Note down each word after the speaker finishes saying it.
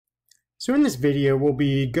So in this video, we'll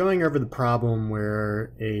be going over the problem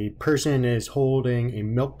where a person is holding a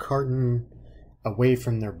milk carton away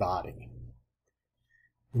from their body.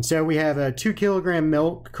 And so we have a 2-kilogram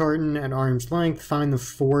milk carton at arm's length. Find the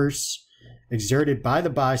force exerted by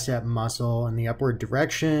the bicep muscle in the upward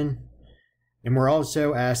direction. And we're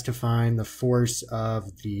also asked to find the force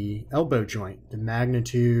of the elbow joint, the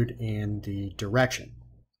magnitude and the direction.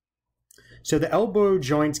 So the elbow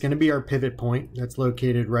joint is going to be our pivot point. That's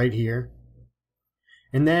located right here.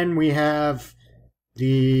 And then we have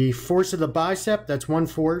the force of the bicep. That's one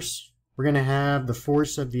force. We're going to have the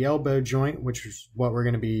force of the elbow joint, which is what we're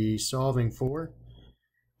going to be solving for.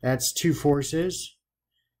 That's two forces.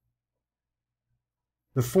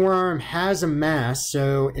 The forearm has a mass,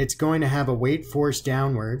 so it's going to have a weight force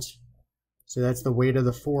downwards. So that's the weight of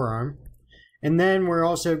the forearm. And then we're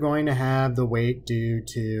also going to have the weight due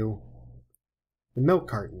to the milk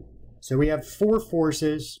carton. So we have four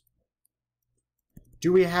forces.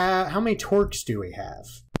 How many torques do we have?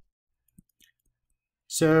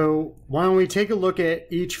 So why don't we take a look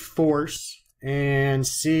at each force and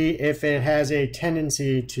see if it has a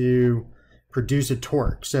tendency to produce a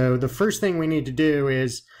torque. So the first thing we need to do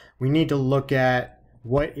is we need to look at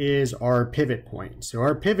what is our pivot point. So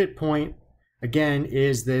our pivot point, again,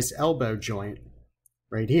 is this elbow joint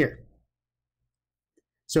right here.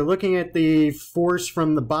 So looking at the force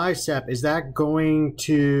from the bicep, is that going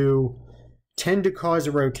to tend to cause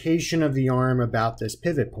a rotation of the arm about this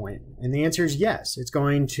pivot point? And the answer is yes. It's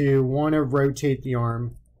going to want to rotate the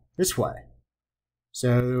arm this way.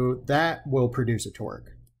 So that will produce a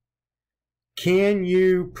torque. Can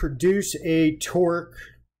you produce a torque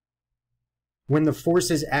when the force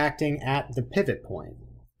is acting at the pivot point?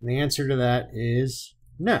 And the answer to that is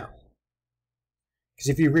no. Because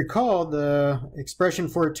if you recall, the expression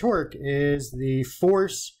for a torque is the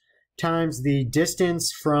force times the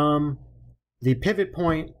distance from the pivot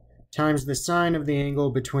point times the sine of the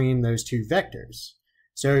angle between those two vectors.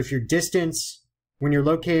 So if your distance, when you're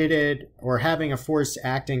located or having a force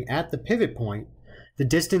acting at the pivot point, the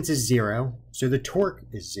distance is 0, so the torque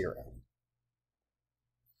is 0.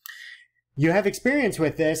 You have experience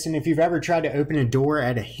with this, and if you've ever tried to open a door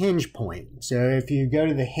at a hinge point. So if you go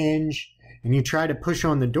to the hinge and you try to push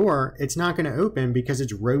on the door, it's not going to open because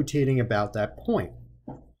it's rotating about that point.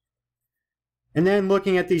 And then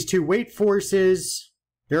looking at these two weight forces,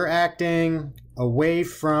 they're acting away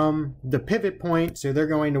from the pivot point, so they're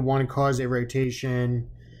going to want to cause a rotation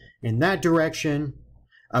in that direction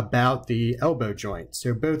about the elbow joint.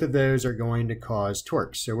 So both of those are going to cause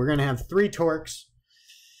torques. So we're going to have 3 torques,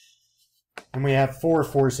 and we have 4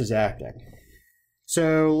 forces acting.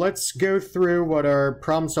 So let's go through what our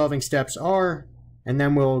problem-solving steps are, and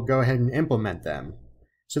then we'll go ahead and implement them.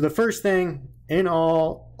 So the first thing in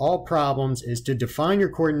all problems is to define your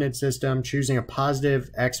coordinate system, choosing a positive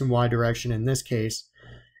x and y direction in this case,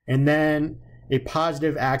 and then a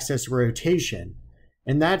positive axis rotation.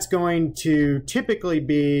 And that's going to typically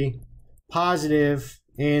be positive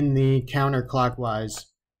in the counterclockwise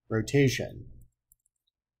rotation.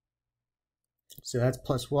 So that's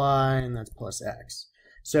plus y and that's plus x.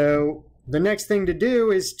 So the next thing to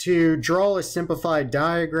do is to draw a simplified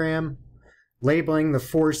diagram labeling the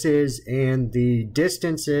forces and the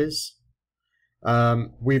distances.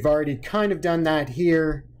 We've already kind of done that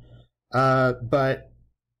here, but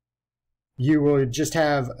you will just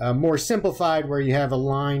have a more simplified where you have a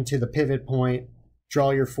line to the pivot point, draw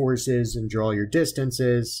your forces and draw your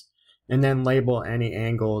distances, and then label any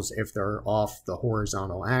angles if they're off the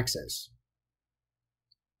horizontal axis.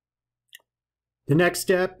 The next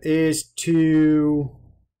step is to,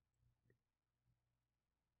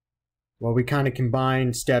 well, we kind of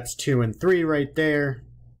combine steps 2 and 3 right there.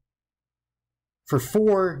 For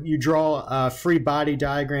 4, you draw a free body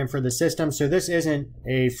diagram for the system. So this isn't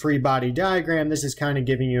a free body diagram. This is kind of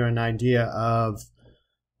giving you an idea of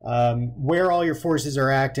where all your forces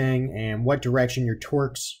are acting and what direction your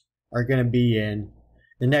torques are going to be in.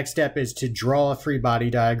 The next step is to draw a free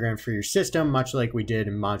body diagram for your system, much like we did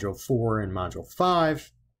in Module 4 and Module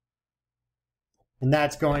 5. And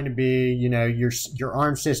that's going to be, you know, your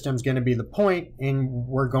arm system is going to be the point, and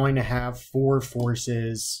we're going to have 4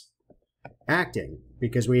 forces acting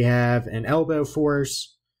because we have an elbow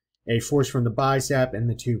force, a force from the bicep, and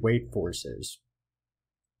the 2 weight forces.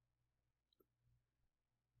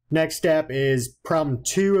 Next step is problem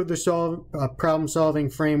 2 of the problem-solving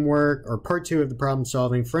framework, or part 2 of the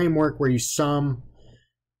problem-solving framework, where you sum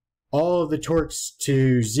all of the torques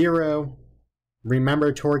to 0.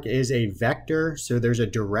 Remember, torque is a vector, so there's a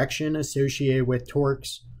direction associated with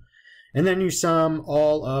torques. And then you sum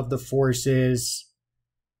all of the forces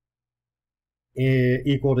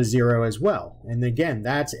equal to 0 as well. And again,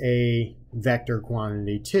 that's a vector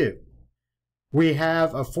quantity too. We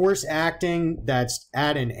have a force acting that's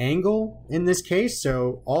at an angle in this case,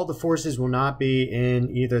 so all the forces will not be in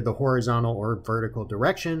either the horizontal or vertical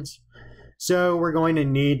directions. So we're going to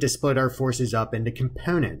need to split our forces up into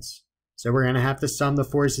components. So we're going to have to sum the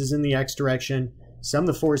forces in the x direction, sum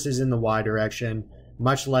the forces in the y direction,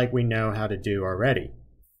 much like we know how to do already.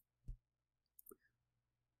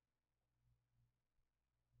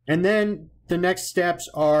 And then the next steps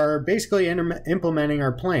are basically implementing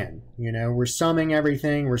our plan. You know, we're summing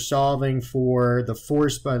everything, we're solving for the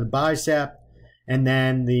force by the bicep, and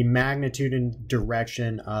then the magnitude and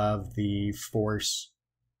direction of the force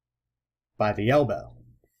by the elbow.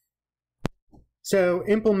 So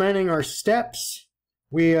implementing our steps,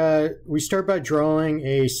 we start by drawing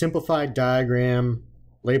a simplified diagram,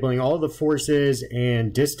 labeling all the forces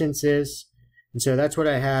and distances. And so that's what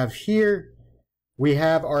I have here. We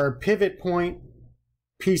have our pivot point,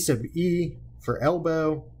 P sub E for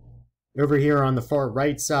elbow, over here on the far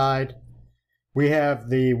right side. We have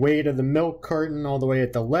the weight of the milk carton all the way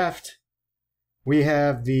at the left. We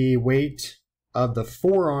have the weight of the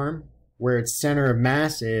forearm, where its center of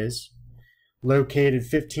mass is, located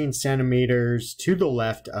 15 centimeters to the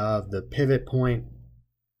left of the pivot point.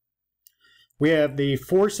 We have the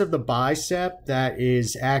force of the bicep that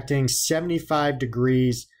is acting 75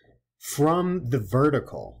 degrees from the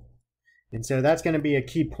vertical. And so that's going to be a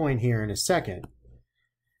key point here in a second.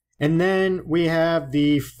 And then we have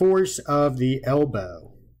the force of the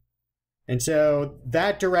elbow. And so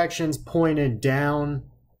that direction's pointed down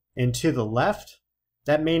and to the left.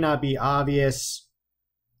 That may not be obvious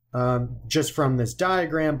just from this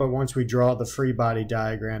diagram, but once we draw the free body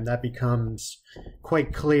diagram, that becomes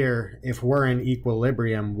quite clear if we're in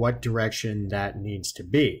equilibrium what direction that needs to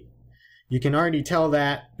be. You can already tell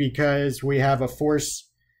that because we have a force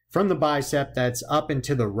from the bicep that's up and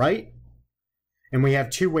to the right, and we have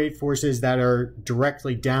two weight forces that are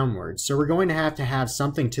directly downwards. So we're going to have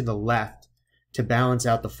something to the left to balance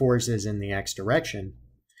out the forces in the x direction.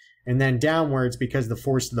 And then downwards, because the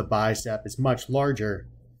force of the bicep is much larger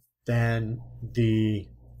than the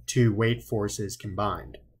two weight forces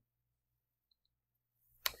combined.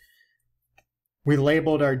 We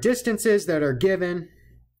labeled our distances that are given.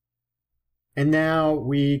 And now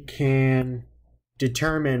we can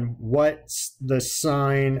determine what the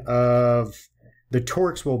sign of the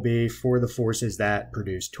torques will be for the forces that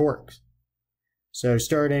produce torques. So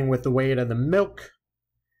starting with the weight of the milk,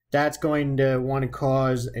 that's going to want to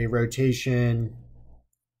cause a rotation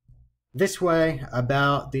this way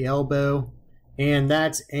about the elbow, and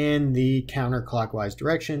that's in the counterclockwise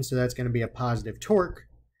direction, so that's going to be a positive torque.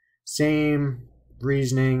 Same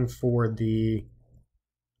reasoning for the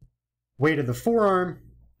weight of the forearm,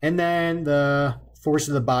 and then the force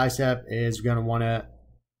of the bicep is going to want to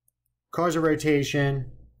cause a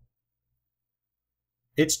rotation.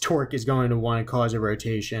 Its torque is going to want to cause a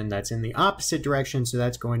rotation that's in the opposite direction, so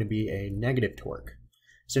that's going to be a negative torque.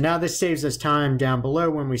 So now this saves us time down below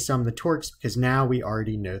when we sum the torques, because now we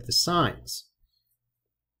already know the signs.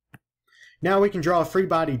 Now we can draw a free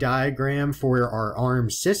body diagram for our arm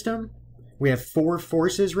system. We have 4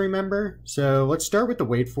 forces, remember? So let's start with the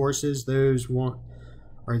weight forces. Those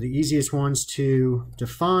are the easiest ones to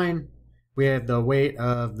define. We have the weight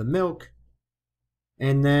of the milk,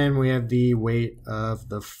 and then we have the weight of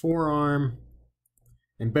the forearm,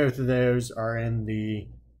 and both of those are in the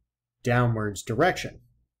downwards direction.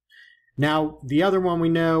 Now, the other one we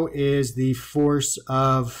know is the force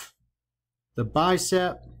of the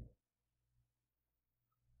bicep,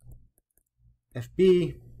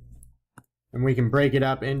 FB, and we can break it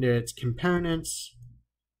up into its components,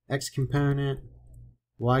 X component,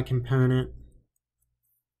 Y component.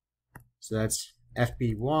 So that's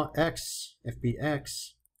FBX, FBX,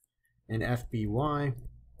 and FBY.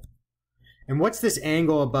 And what's this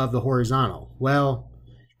angle above the horizontal? Well,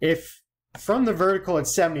 if from the vertical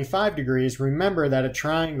it's 75 degrees, remember that a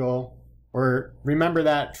triangle, or remember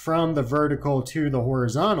that from the vertical to the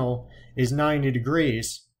horizontal is 90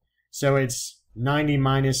 degrees. So it's 90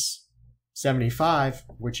 minus 75,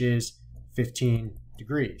 which is 15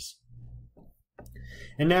 degrees.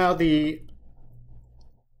 And now the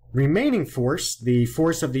remaining force, the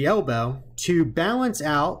force of the elbow, to balance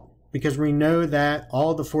out, because we know that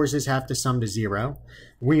all the forces have to sum to 0,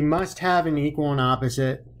 we must have an equal and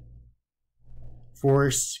opposite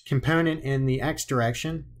force component in the x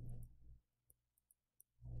direction.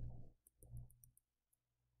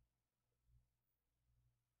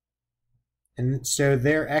 And so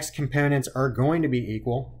their x components are going to be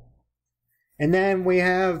equal. And then we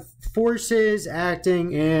have forces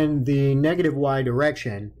acting in the negative y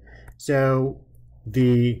direction. So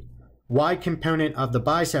the y component of the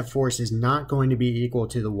bicep force is not going to be equal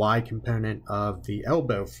to the y component of the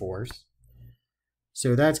elbow force.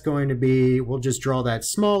 So that's going to be, we'll just draw that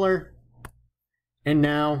smaller. And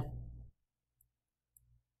now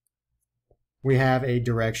we have a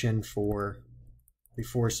direction for the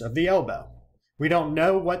force of the elbow. We don't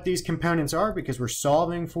know what these components are because we're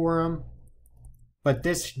solving for them, but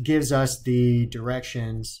this gives us the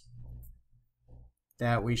directions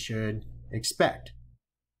that we should expect.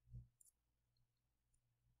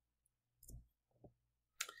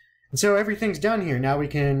 And so everything's done here. Now we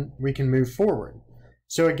can move forward.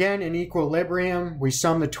 So again, in equilibrium, we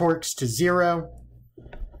sum the torques to 0.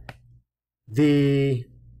 The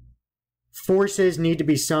forces need to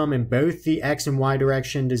be summed in both the x and y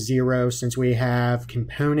direction to 0 since we have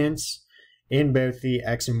components in both the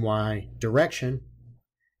x and y direction.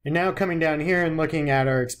 And now coming down here and looking at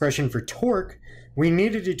our expression for torque, we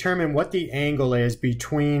need to determine what the angle is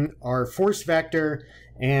between our force vector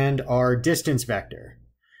and our distance vector.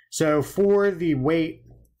 So for the weight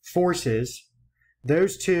forces,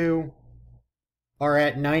 those two are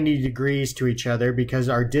at 90 degrees to each other because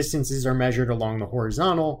our distances are measured along the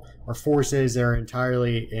horizontal. Our forces are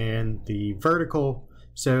entirely in the vertical,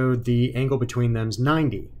 so the angle between them is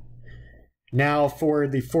 90. Now for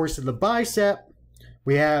the force of the bicep,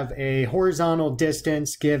 we have a horizontal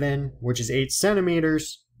distance given, which is 8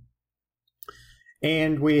 centimeters.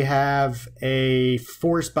 And we have a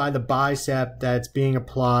force by the bicep that's being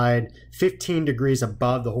applied 15 degrees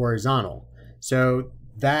above the horizontal. So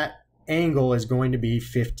that angle is going to be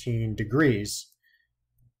 15 degrees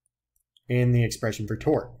in the expression for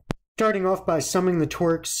torque. Starting off by summing the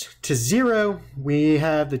torques to 0, we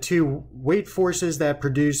have the two weight forces that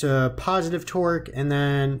produce a positive torque, and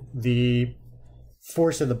then the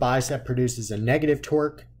force of the bicep produces a negative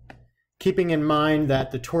torque. Keeping in mind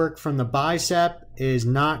that the torque from the bicep is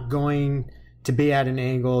not going to be at an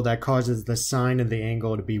angle that causes the sine of the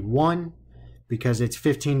angle to be 1 because it's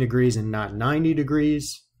 15 degrees and not 90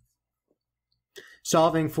 degrees.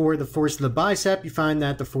 Solving for the force of the bicep, you find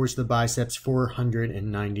that the force of the bicep is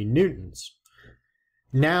 490 newtons.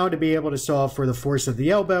 Now to be able to solve for the force of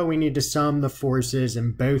the elbow, we need to sum the forces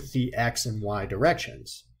in both the x and y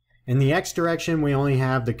directions. In the x direction, we only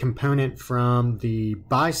have the component from the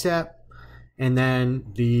bicep and then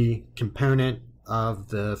the component of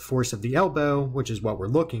the force of the elbow, which is what we're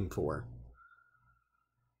looking for.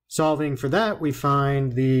 Solving for that, we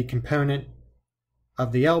find the component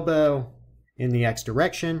of the elbow in the x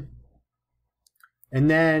direction,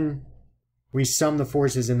 and then we sum the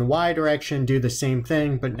forces in the y direction, do the same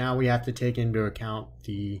thing, but now we have to take into account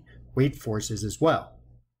the weight forces as well.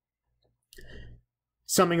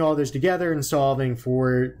 Summing all those together and solving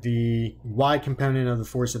for the y component of the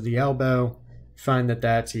force of the elbow, find that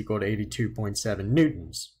that's equal to 82.7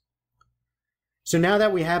 newtons. So now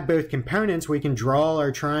that we have both components, we can draw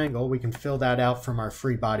our triangle. We can fill that out from our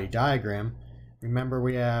free body diagram. Remember,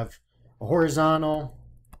 we have a horizontal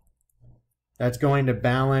that's going to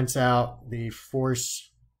balance out the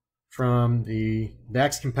force from the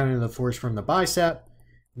x component of the force from the bicep.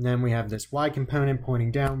 And then we have this y component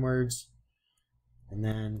pointing downwards. And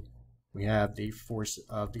then we have the force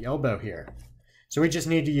of the elbow here. So we just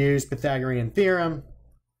need to use Pythagorean theorem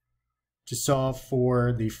to solve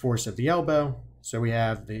for the force of the elbow. So we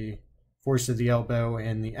have the force of the elbow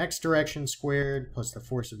in the x direction squared plus the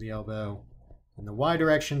force of the elbow in the y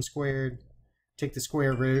direction squared. Take the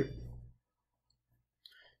square root.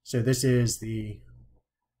 So this is the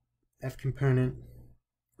f component,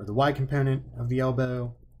 or the y component of the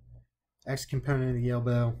elbow, x component of the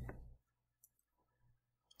elbow.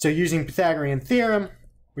 So using Pythagorean theorem,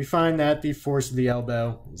 we find that the force of the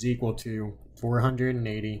elbow is equal to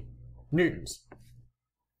 480 newtons.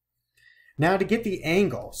 Now to get the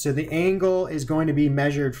angle. So the angle is going to be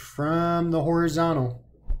measured from the horizontal.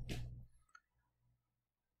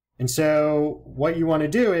 And so what you want to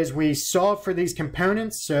do is we solve for these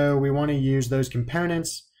components. So we want to use those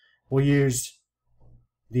components. We'll use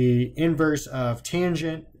the inverse of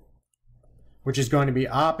tangent, which is going to be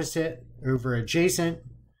opposite over adjacent.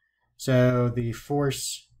 So the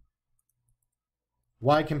force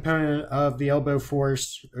y component of the elbow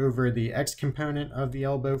force over the x component of the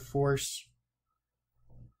elbow force.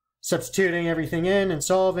 Substituting everything in and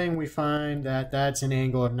solving, we find that that's an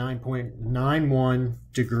angle of 9.91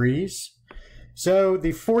 degrees. So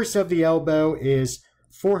the force of the elbow is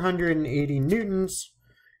 480 newtons,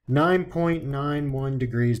 9.91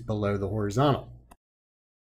 degrees below the horizontal.